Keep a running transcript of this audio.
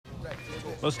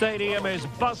The stadium is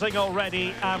buzzing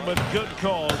already, and with good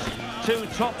cause. Two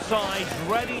top sides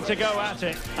ready to go at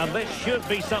it, and this should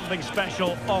be something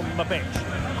special on the pitch.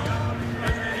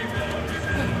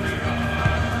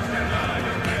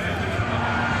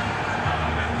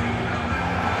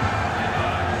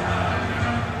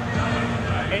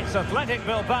 It's Athletic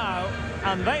Bilbao,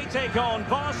 and they take on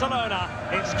Barcelona.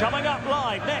 It's coming up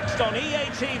live next on EA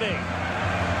TV.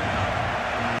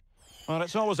 Well,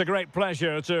 it's always a great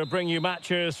pleasure to bring you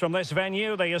matches from this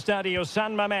venue, the Estadio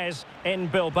San Mamés in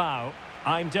Bilbao.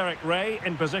 I'm Derek Ray,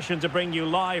 in position to bring you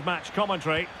live match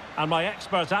commentary, and my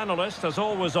expert analyst, as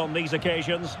always on these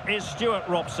occasions, is Stuart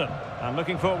Robson. I'm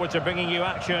looking forward to bringing you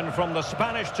action from the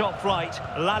Spanish top flight,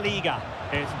 Laliga.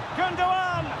 It's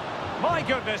Gundogan! My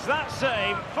goodness, that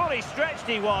save, fully stretched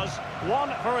he was, one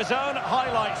for his own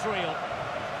highlights reel.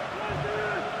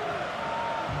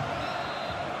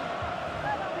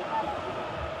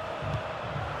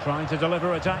 Trying to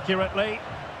deliver it accurately.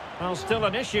 Well, still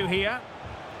an issue here.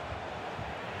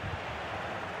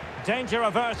 Danger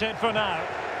averted for now.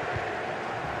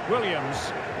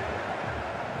 Williams.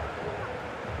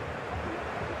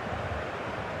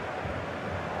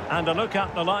 And a look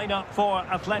at the lineup for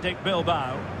Athletic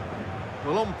Bilbao.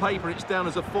 Well, on paper it's down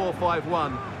as a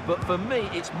 4-5-1, but for me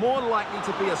it's more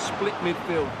likely to be a split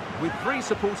midfield, with three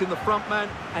supporting the front man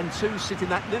and two sitting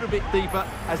that little bit deeper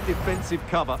as defensive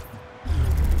cover.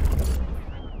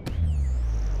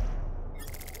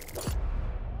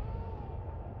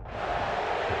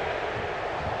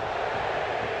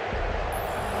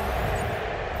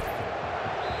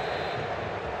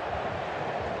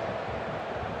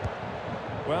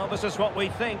 Well, this is what we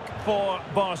think for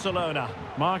Barcelona.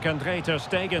 Marc-Andre ter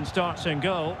Stegen starts in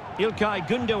goal. İlkay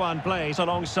Gundogan plays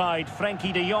alongside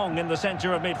Frenkie de Jong in the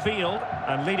centre of midfield.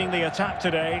 And leading the attack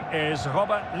today is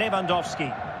Robert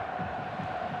Lewandowski.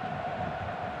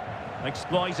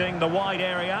 Exploiting the wide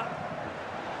area.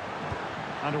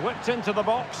 And whipped into the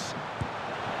box.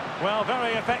 Well,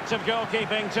 very effective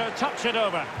goalkeeping to touch it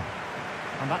over.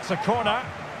 And that's a corner.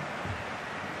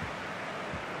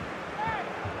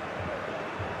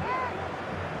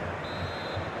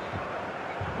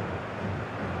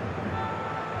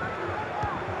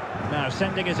 Now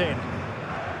sending it in.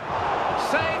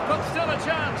 Save, but still a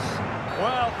chance.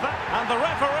 Well, and the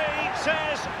referee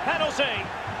says penalty.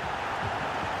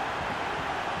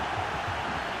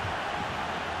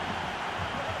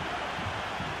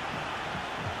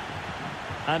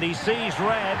 And he sees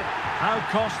red. How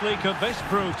costly could this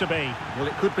prove to be? Well,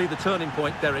 it could be the turning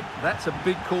point, Derek. That's a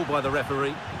big call by the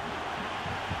referee.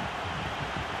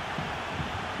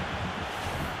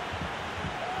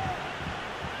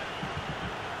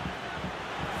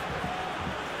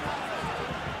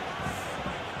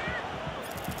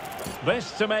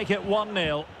 This to make it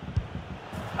 1-0.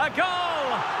 A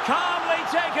goal! Calmly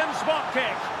taken spot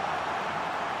kick.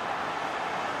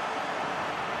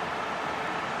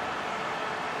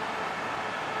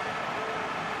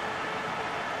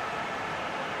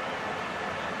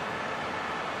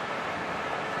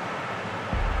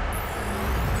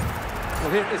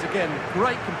 Well, here it is again.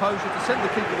 Great composure to send the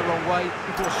keeper the wrong way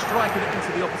before striking it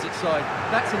into the opposite side.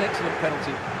 That's an excellent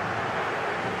penalty.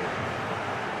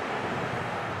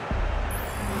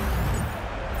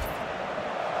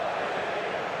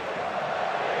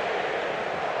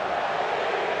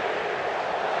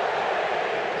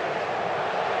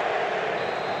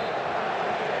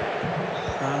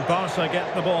 And Barca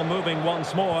get the ball moving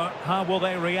once more. How will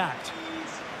they react?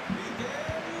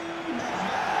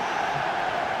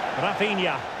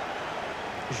 Rafinha.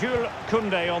 Jules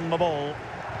Koundé on the ball.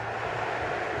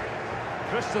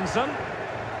 Christensen.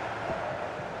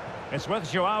 It's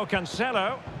with Joao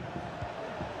Cancelo.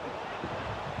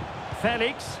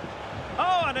 Felix.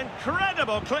 Oh, an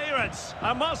incredible clearance.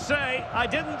 I must say, I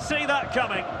didn't see that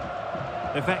coming.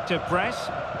 Effective press.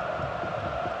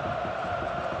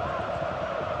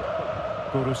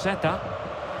 Guruseta.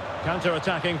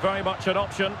 Counter-attacking, very much an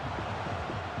option.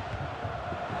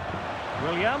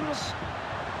 Williams.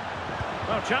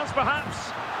 Well, chance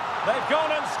perhaps. They've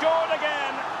gone and scored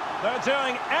again. They're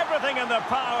doing everything in their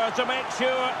power to make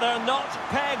sure they're not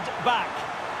pegged back.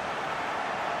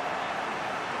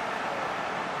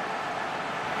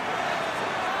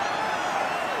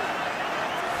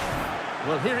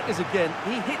 Well, here it is again.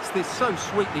 He hits this so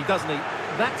sweetly, doesn't he?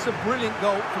 That's a brilliant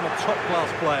goal from a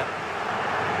top-class player.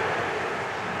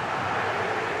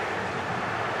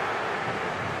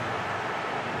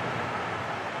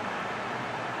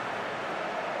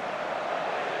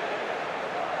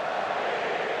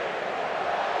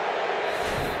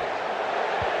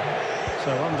 So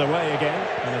underway again,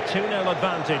 and a 2-0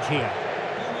 advantage here.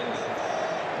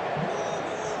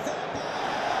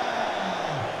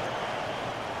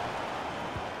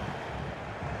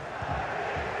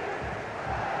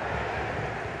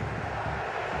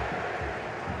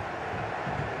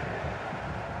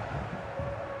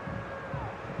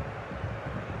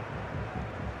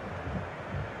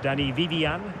 Danny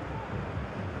Vivian.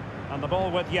 And the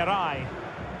ball with Yarai.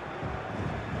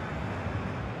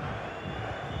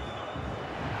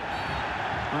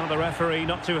 Well, the referee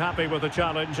not too happy with the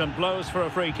challenge and blows for a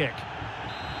free kick.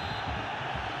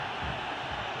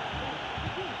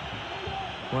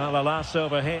 Well, the last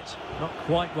over hit, not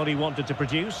quite what he wanted to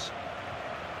produce.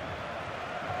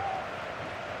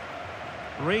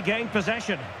 Regained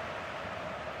possession.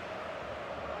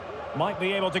 Might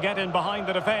be able to get in behind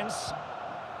the defence.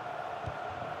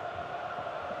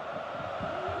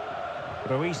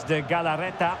 Ruiz de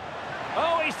Galarreta.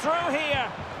 Oh, he's through here.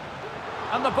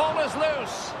 And the ball is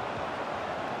loose.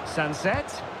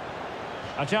 Sunset.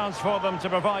 A chance for them to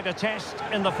provide a test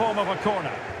in the form of a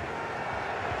corner.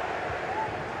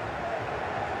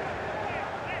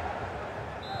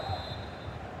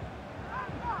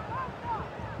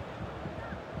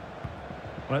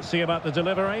 Let's see about the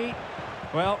delivery.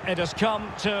 Well, it has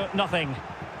come to nothing.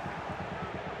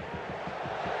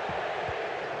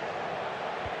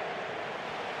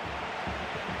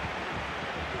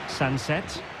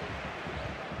 Sunset.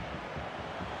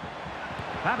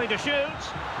 Happy to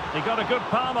shoot. He got a good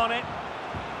palm on it.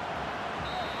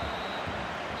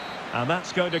 And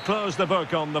that's going to close the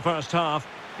book on the first half.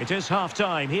 It is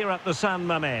half-time here at the San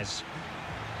Mamés.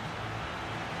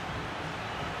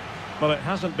 Well, it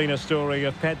hasn't been a story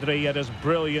of Pedri at his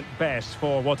brilliant best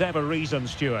for whatever reason,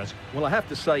 Stuart. Well, I have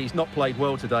to say he's not played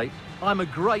well today. I'm a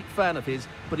great fan of his,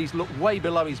 but he's looked way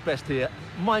below his best here.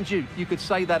 Mind you, you could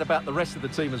say that about the rest of the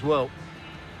team as well.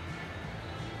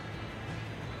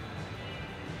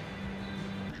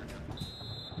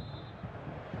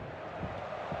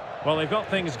 Well, they've got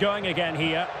things going again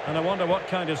here, and I wonder what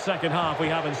kind of second half we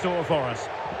have in store for us.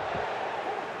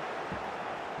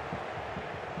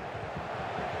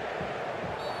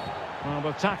 Well,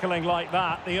 with tackling like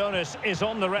that, the onus is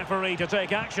on the referee to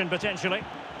take action, potentially.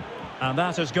 And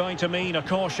that is going to mean a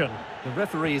caution. The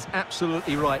referee is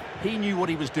absolutely right. He knew what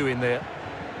he was doing there.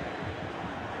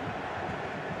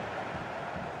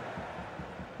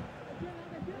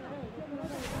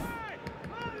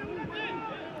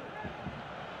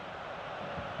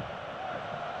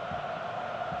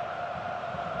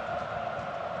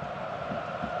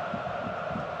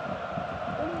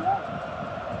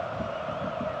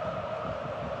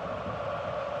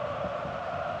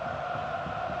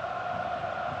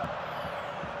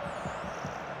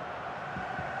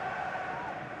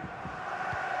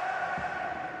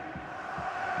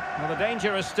 Well, the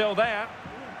danger is still there.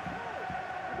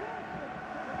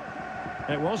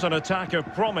 It was an attack of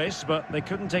promise, but they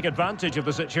couldn't take advantage of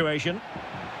the situation.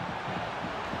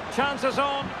 Chances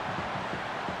on.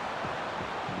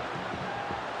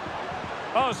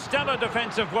 Oh, stellar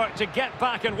defensive work to get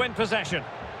back and win possession.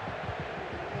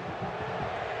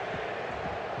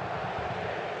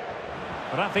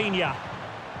 Rafinha.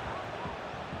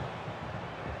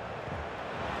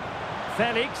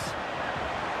 Felix.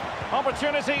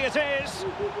 Opportunity it is.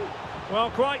 Well,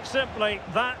 quite simply,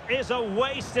 that is a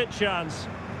wasted chance.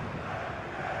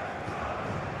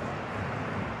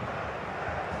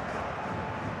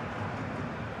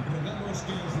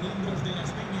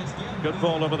 Good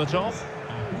ball over the top.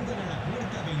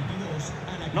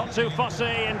 Not too fussy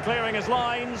in clearing his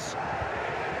lines.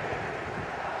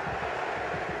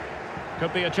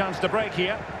 Could be a chance to break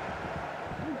here.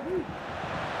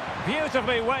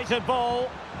 Beautifully weighted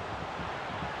ball.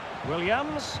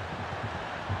 Williams.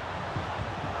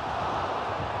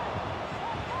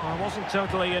 Well, wasn't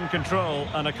totally in control,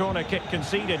 and a corner kick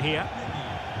conceded here.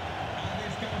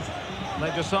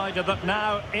 They've decided that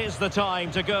now is the time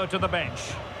to go to the bench.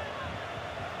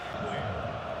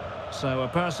 So a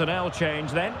personnel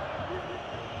change then.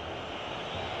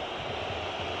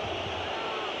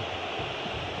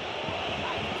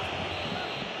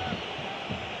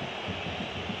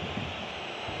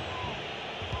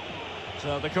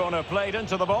 So the corner played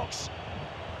into the box.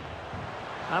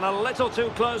 And a little too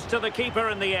close to the keeper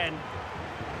in the end.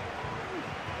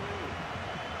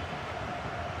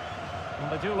 Well,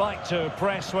 they do like to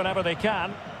press whenever they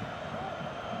can.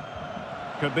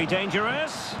 Could be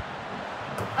dangerous.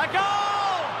 A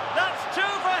goal! That's two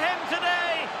for him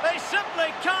today. They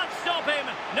simply can't stop him.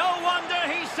 No wonder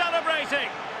he's celebrating.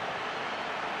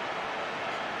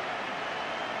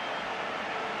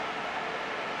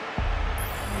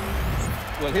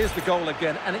 Well, here's the goal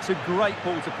again, and it's a great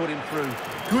ball to put him through.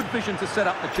 Good vision to set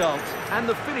up the chance, and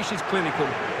the finish is clinical.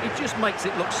 He just makes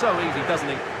it look so easy, doesn't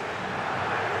he?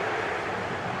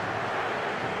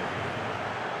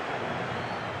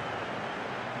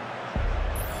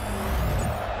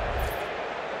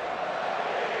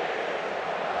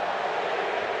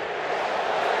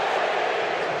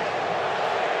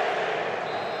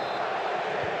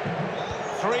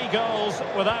 3 goals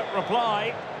without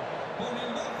reply.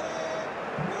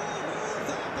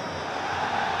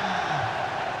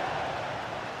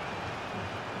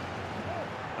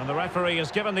 And the referee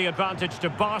has given the advantage to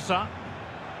Barca.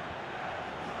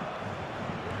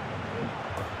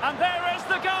 And there is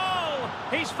the goal!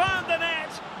 He's found the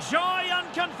net! Joy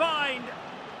unconfined!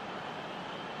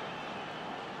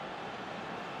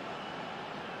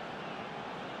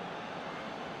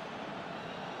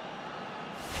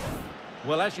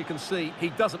 Well, as you can see, he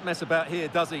doesn't mess about here,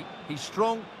 does he? He's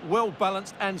strong,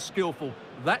 well-balanced and skillful.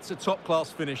 That's a top-class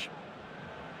finish.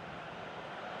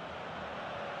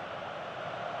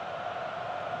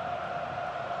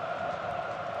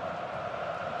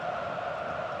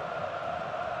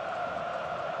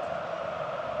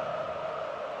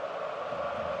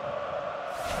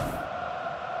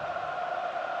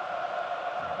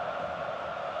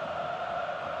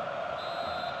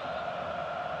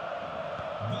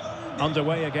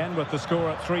 Underway again with the score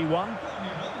at 3-1.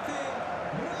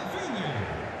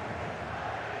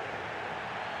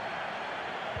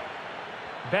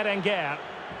 Berenguer.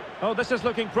 Oh, this is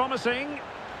looking promising.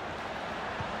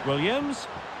 Williams.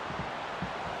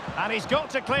 And he's got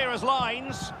to clear his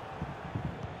lines.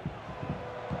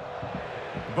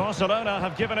 Barcelona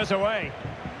have given us away.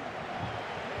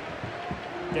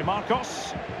 De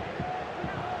Marcos.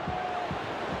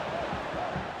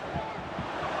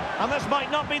 And this might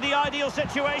not be the ideal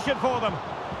situation for them.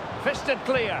 Fisted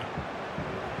clear.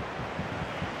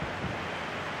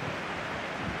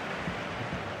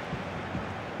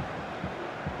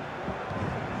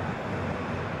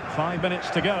 Five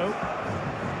minutes to go.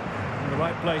 In the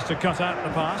right place to cut out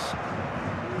the pass.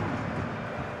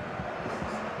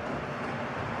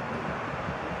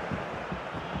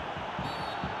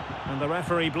 And the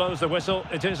referee blows the whistle.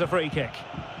 It is a free kick.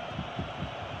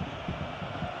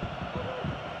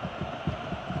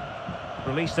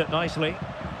 Released it nicely.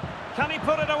 Can he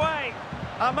put it away?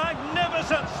 A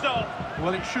magnificent stop.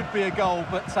 Well, it should be a goal,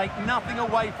 but take nothing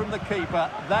away from the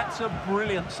keeper. That's a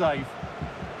brilliant save.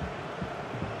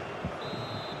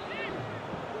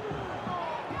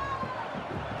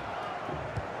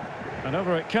 And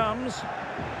over it comes.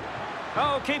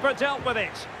 Oh, keeper dealt with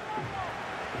it.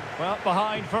 Well,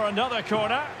 behind for another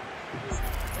corner.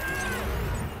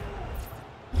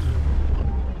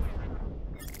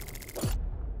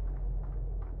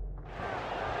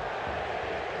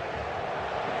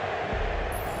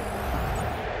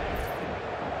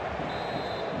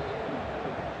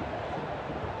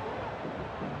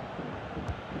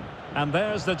 And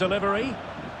there's the delivery.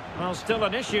 Well, still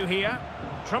an issue here.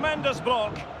 Tremendous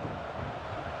block.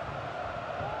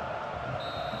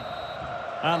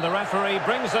 And the referee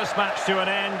brings this match to an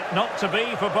end. Not to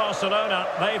be for Barcelona.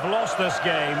 They've lost this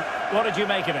game. What did you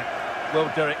make of it?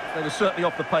 Well, Derek, they were certainly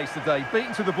off the pace today.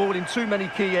 Beaten to the ball in too many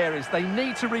key areas. They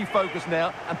need to refocus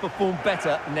now and perform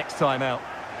better next time out.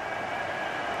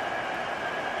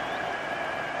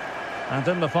 And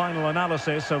in the final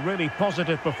analysis, a really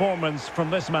positive performance from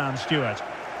this man, Stuart.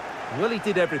 Well, he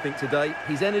did everything today.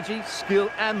 His energy,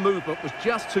 skill and movement was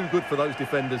just too good for those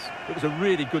defenders. It was a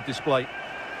really good display.